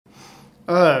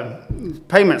Uh,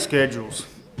 Payment schedules,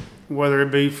 whether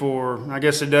it be for, I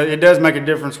guess it does make a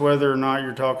difference whether or not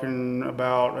you're talking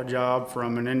about a job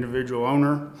from an individual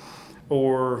owner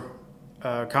or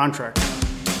a contractor.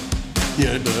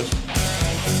 Yeah, it does.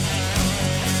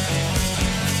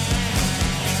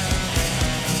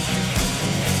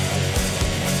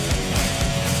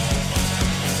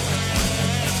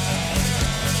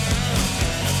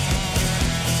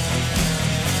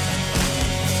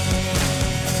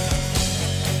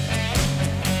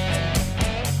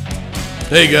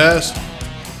 Hey guys,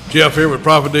 Jeff here with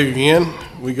Profit Dig again.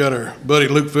 We got our buddy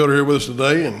Luke Fielder here with us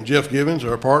today, and Jeff Gibbons,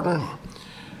 our partner.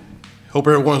 Hope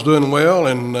everyone's doing well.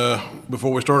 And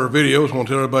before we start our videos, I want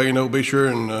to tell everybody, be sure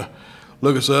and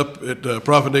look us up at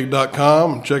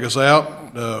profitdig.com. Check us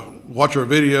out. Watch our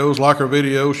videos, like our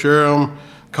videos, share them,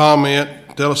 comment,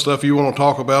 tell us stuff you want to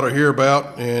talk about or hear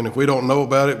about. And if we don't know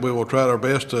about it, we will try our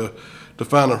best to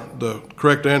find the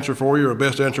correct answer for you, or the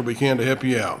best answer we can to help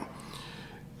you out.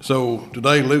 So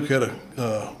today Luke had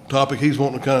a topic he's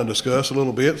wanting to kind of discuss a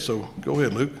little bit. So go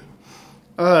ahead, Luke.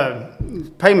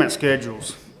 Payment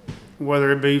schedules,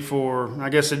 whether it be for, I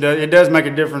guess it does make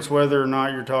a difference whether or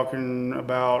not you're talking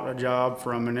about a job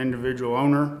from an individual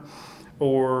owner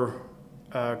or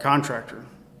a contractor.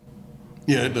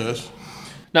 Yeah, it does.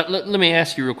 Now, let me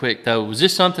ask you real quick, though. Was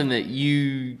this something that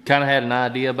you kind of had an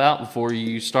idea about before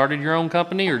you started your own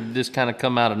company, or did this kind of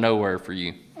come out of nowhere for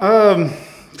you?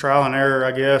 Trial and error,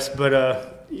 I guess. But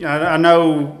I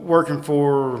know working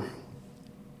for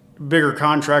bigger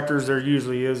contractors, there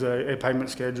usually is a payment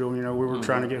schedule. We were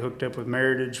trying to get hooked up with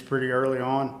Meritage pretty early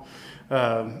on.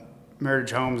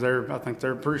 Meritage Homes, I think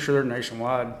they're pretty sure they're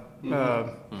nationwide.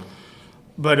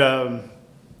 But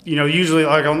usually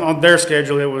like on their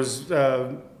schedule, it was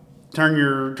turn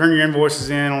your invoices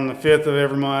in on the 5th of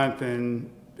every month,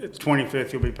 and it's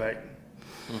 25th you'll be paid.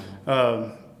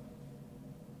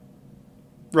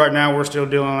 Right now, we're still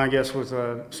dealing, I guess, with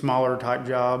smaller type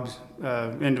jobs,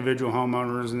 individual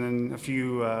homeowners, and then a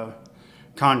few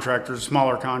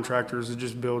smaller contractors that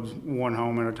just build one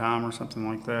home at a time or something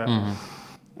like that.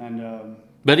 And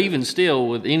but even still,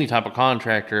 with any type of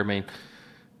contractor, I mean,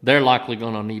 they're likely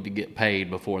going to need to get paid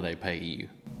before they pay you.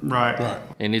 Right.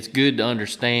 And it's good to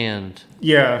understand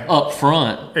up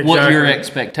front what your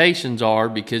expectations are,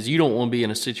 because you don't want to be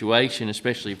in a situation,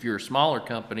 especially if you're a smaller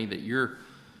company, that you're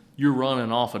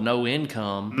running off of no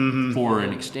income for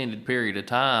an extended period of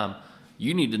time.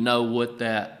 You need to know what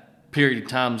that period of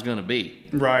time is going to be.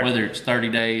 Right. Whether it's 30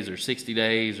 days or 60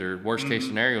 days or worst case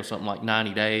scenario, something like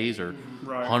 90 days or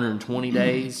 120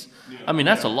 days. I mean,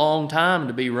 that's a long time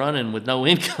to be running with no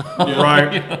income.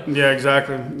 Right. Yeah,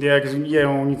 exactly. Yeah, because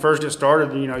when you first get started,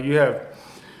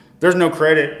 there's no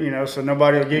credit, so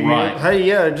nobody will give you,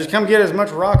 hey, just come get as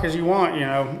much rock as you want,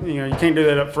 you can't do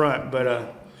that up front.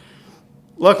 But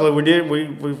luckily, we did.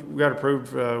 We've got approved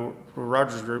for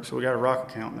Rogers Group, so we got a rock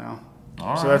account now.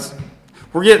 All so right.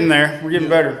 We're getting there. We're getting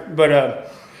better.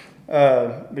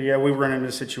 But yeah, we've run into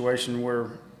a situation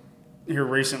where here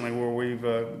recently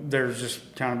where there's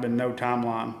just kind of been no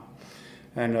timeline,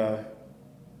 and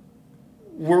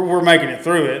we're making it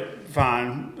through it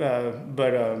fine.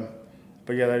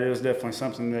 But yeah, that is definitely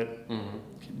something that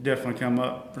could definitely come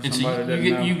up for somebody that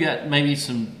doesn't know. You got maybe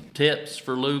some tips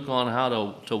for Luke on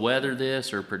how to weather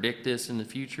this or predict this in the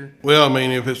future? Well, I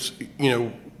mean, if it's,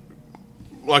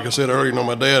 like I said earlier,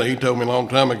 my dad, he told me a long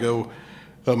time ago,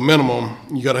 a minimum,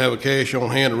 you got to have a cash on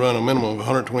hand to run a minimum of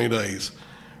 120 days.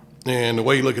 And the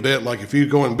way you look at that, like if you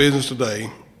go in business today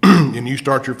and you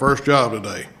start your first job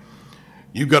today,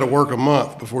 you've got to work a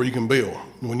month before you can bill.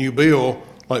 When you bill,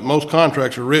 like most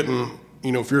contracts are written,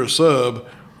 if you're a sub,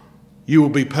 you will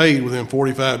be paid within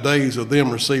 45 days of them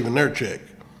receiving their check.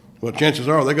 Well, chances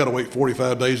are they got to wait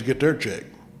 45 days to get their check.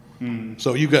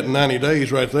 So you've got 90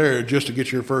 days right there just to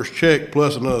get your first check,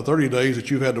 plus another 30 days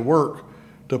that you've had to work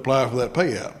to apply for that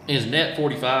payout. Is net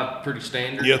 45 pretty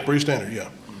standard? Yeah, pretty standard, yeah.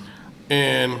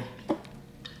 And,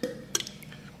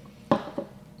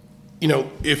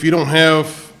 if you don't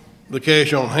have the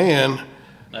cash on hand,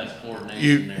 that's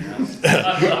coordination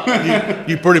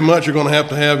you pretty much are going to have,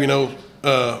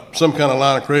 some kind of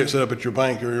line of credit set up at your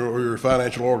bank or your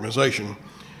financial organization,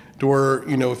 to where,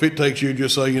 if it takes you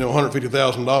just say,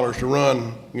 $150,000 to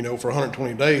run, for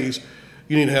 120 days,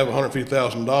 you need to have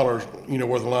 $150,000,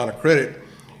 worth of line of credit.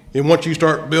 And once you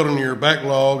start building your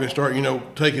backlog and start,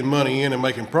 taking money in and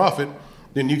making profit,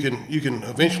 then you can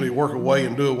eventually work away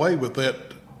and do away with that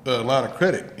line of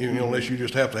credit, unless you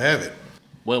just have to have it.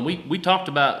 Well, we talked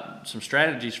about some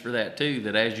strategies for that too,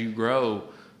 that as you grow,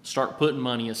 start putting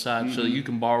money aside so that you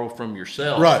can borrow from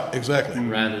yourself. Right, exactly.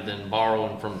 Rather than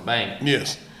borrowing from the bank.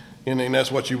 Yes. and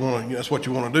that's what you want to. That's what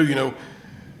you want to do. You know,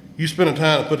 you spend the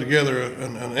time to put together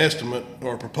an estimate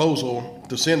or a proposal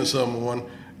to send to someone.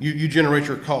 You generate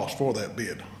your cost for that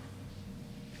bid.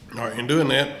 All right, in doing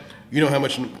that, you know how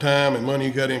much time and money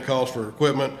you got in cost for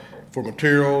equipment, for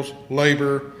materials,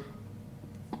 labor,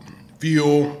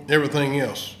 fuel, everything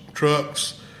else,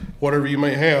 trucks, whatever you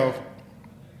may have.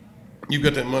 You've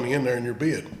got that money in there in your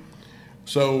bid.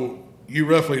 So you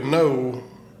roughly know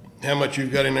how much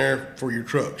you've got in there for your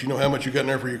trucks. You know how much you got in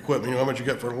there for your equipment. You know how much you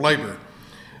got for labor.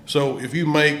 So if you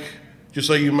make, just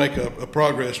say you make a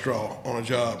progress draw on a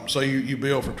job, say you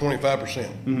bill for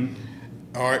 25%.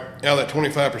 All right, out of that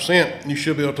 25%, you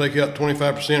should be able to take out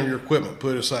 25% of your equipment,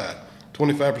 put it aside.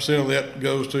 25% of that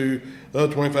goes to, the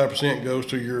other 25% goes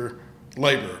to your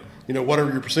labor. You know,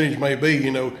 whatever your percentage may be,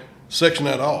 you know, section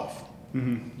that off.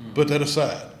 Put that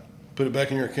aside. Put it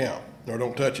back in your account, or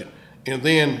don't touch it. And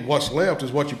then what's left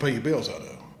is what you pay your bills out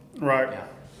of. Right.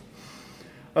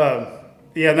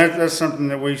 Yeah, that's something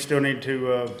that we still need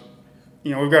to,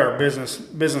 you know, we've got our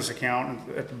business account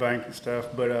at the bank and stuff,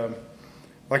 but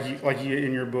like you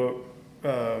in your book,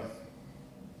 I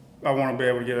want to be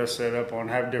able to get us set up on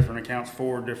have different accounts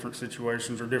for different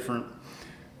situations or different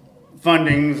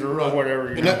fundings or whatever.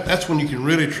 And that's when you can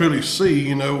really truly see,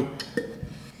 you know,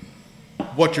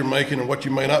 what you're making and what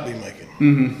you may not be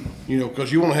making. You know,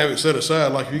 because you want to have it set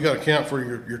aside. Like if you got to account for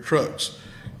your trucks,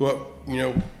 well, you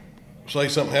know, say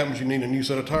something happens, you need a new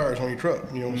set of tires on your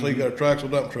truck. You know, say you got a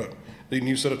triaxle dump truck, need a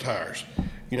new set of tires.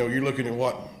 You know, you're looking at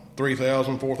what,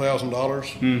 $3,000,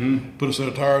 $4,000. Put a set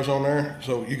of tires on there,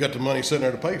 so you got the money sitting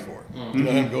there to pay for it. You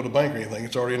don't have to go to the bank or anything;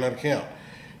 it's already in that account.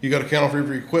 You got to account for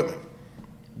every equipment.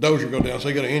 Dozer go down, say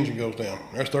you got an engine goes down.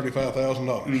 That's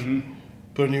 $35,000.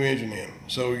 Put a new engine in.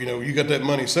 So you know you got that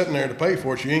money sitting there to pay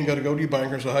for it. So you ain't got to go to your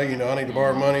banker and say, hey, you know, I need to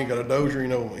borrow money. Got a Dozer, you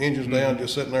know, engine's down,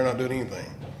 just sitting there not doing anything.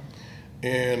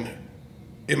 And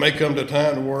it may come to a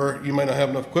time to where you may not have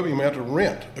enough equipment. You may have to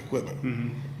rent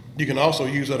equipment. You can also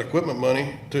use that equipment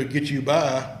money to get you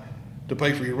by to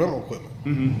pay for your rental equipment.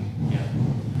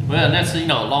 Well, and that's, you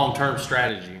know, a long-term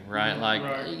strategy, right?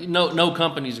 Like, no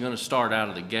company's going to start out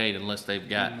of the gate unless they've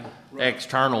got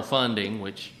external funding,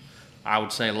 which I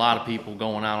would say a lot of people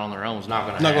going out on their own is not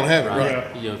going to have it.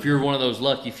 Right? You know, if you're one of those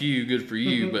lucky few, good for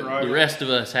you. But the rest of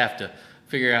us have to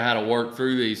figure out how to work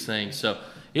through these things. So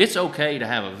it's okay to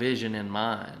have a vision in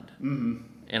mind.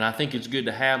 And I think it's good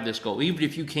to have this goal, even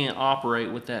if you can't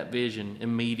operate with that vision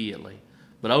immediately.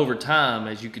 But over time,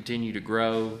 as you continue to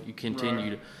grow, you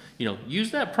continue to, you know,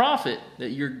 use that profit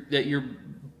that you're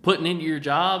putting into your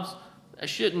jobs. That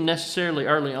shouldn't necessarily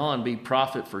early on be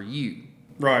profit for you.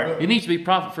 Right. It needs to be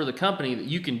profit for the company that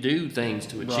you can do things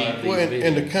to achieve these Well, visions.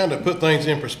 and to kind of put things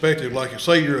in perspective, like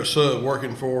say you're a sub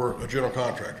working for a general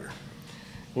contractor.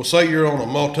 Well, say you're on a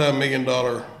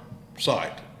multi-million-dollar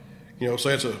site. You know,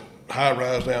 say it's a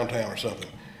high-rise downtown or something.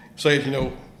 Say it's, you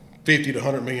know, $50 to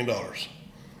 $100 million.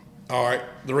 All right,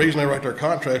 the reason they write their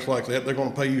contracts like that, they're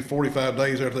going to pay you 45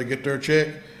 days after they get their check.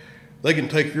 They can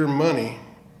take your money,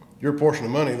 your portion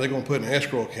of money, they're going to put in an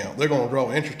escrow account. They're going to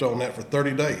draw interest on that for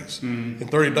 30 days. In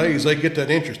 30 days, they get that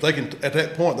interest. They can, at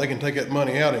that point, they can take that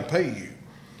money out and pay you.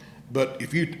 But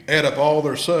if you add up all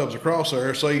their subs across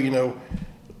there, say, you know,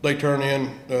 they turn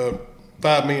in a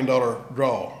 $5 million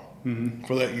draw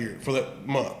for that year, for that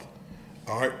month.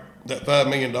 All right, that $5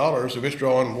 million, if it's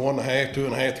drawing 1.5%,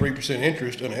 2.5%, 3%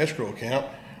 interest in an escrow account,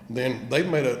 then they've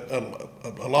made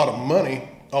a lot of money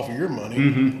off of your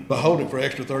money by holding it for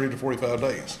extra 30 to 45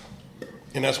 days.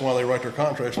 And that's why they write their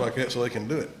contracts like that, so they can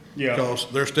do it. Yeah. Because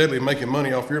they're steadily making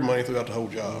money off your money throughout the whole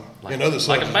job. Like, and other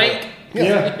like a subs bank.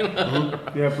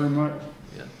 Yeah. Yeah, pretty much.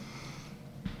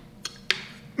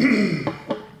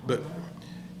 But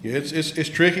yeah, it's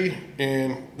tricky,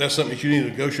 and that's something that you need to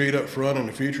negotiate up front in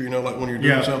the future. You know, like when you're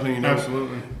doing something, you know,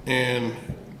 absolutely. and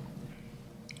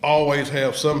always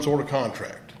have some sort of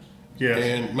contract. Yes.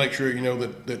 And make sure you know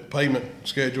that payment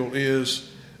schedule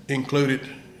is included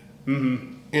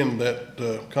in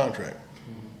that contract.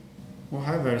 Well,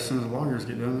 how about as soon as the lawyers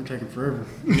get done, they're taking forever.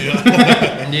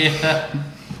 Yeah.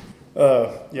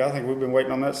 Yeah, I think we've been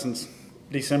waiting on that since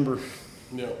December.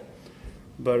 Yeah.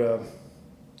 But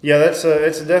yeah, it's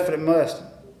a definite must.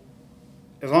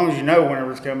 As long as you know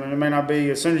whenever it's coming, it may not be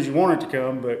as soon as you want it to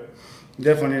come, but you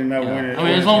definitely need to know when it. I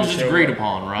mean, as long as it's agreed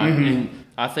upon, right? And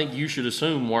I think you should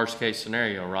assume worst case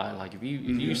scenario, right? Like if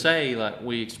you say like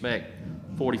we expect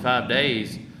 45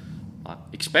 days, like,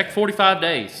 expect 45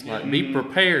 days. Like be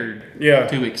prepared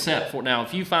to accept. Now,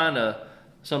 if you find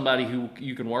somebody who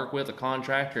you can work with, a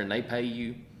contractor, and they pay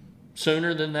you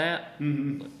sooner than that,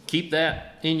 keep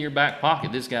that in your back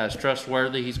pocket. This guy's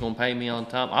trustworthy. He's going to pay me on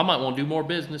time. I might want to do more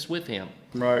business with him.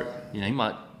 Right. You know, he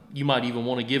might you might even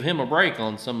want to give him a break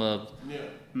on some of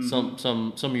some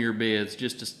of your bids,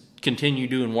 just to continue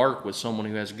doing work with someone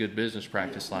who has a good business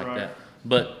practice like Right. that.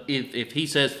 But if he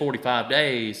says 45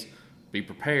 days, be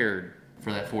prepared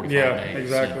for that 45 Yeah, days.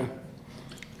 exactly.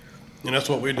 And that's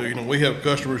what we do. We have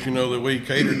customers, that we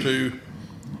cater to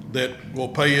that will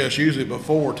pay us usually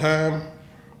before time.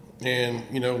 And,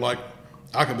 like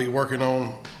I could be working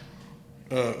on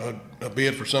a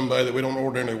bid for somebody that we don't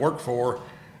ordinarily work for.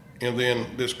 And then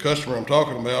this customer I'm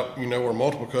talking about, or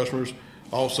multiple customers,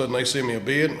 all of a sudden they send me a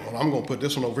bid. Well, I'm going to put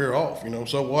this one over here off,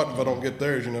 so what if I don't get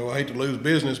theirs? I hate to lose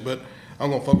business, but I'm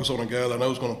going to focus on a guy that I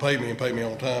know is going to pay me and pay me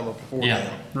on time or before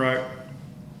time. Right.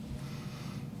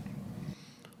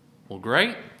 Well,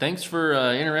 great. Thanks for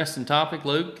interesting topic,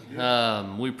 Luke.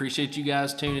 We appreciate you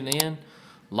guys tuning in.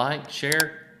 Like,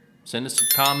 share, send us some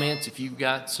comments if you've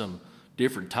got some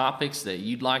different topics that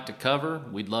you'd like to cover.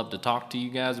 We'd love to talk to you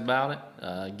guys about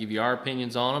it, give you our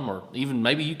opinions on them, or even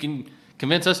maybe you can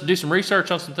convince us to do some research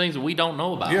on some things that we don't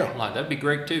know about. Yeah. That'd be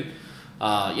great too.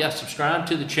 Subscribe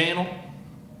to the channel.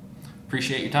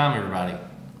 Appreciate your time, everybody.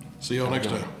 See y'all next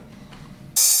time.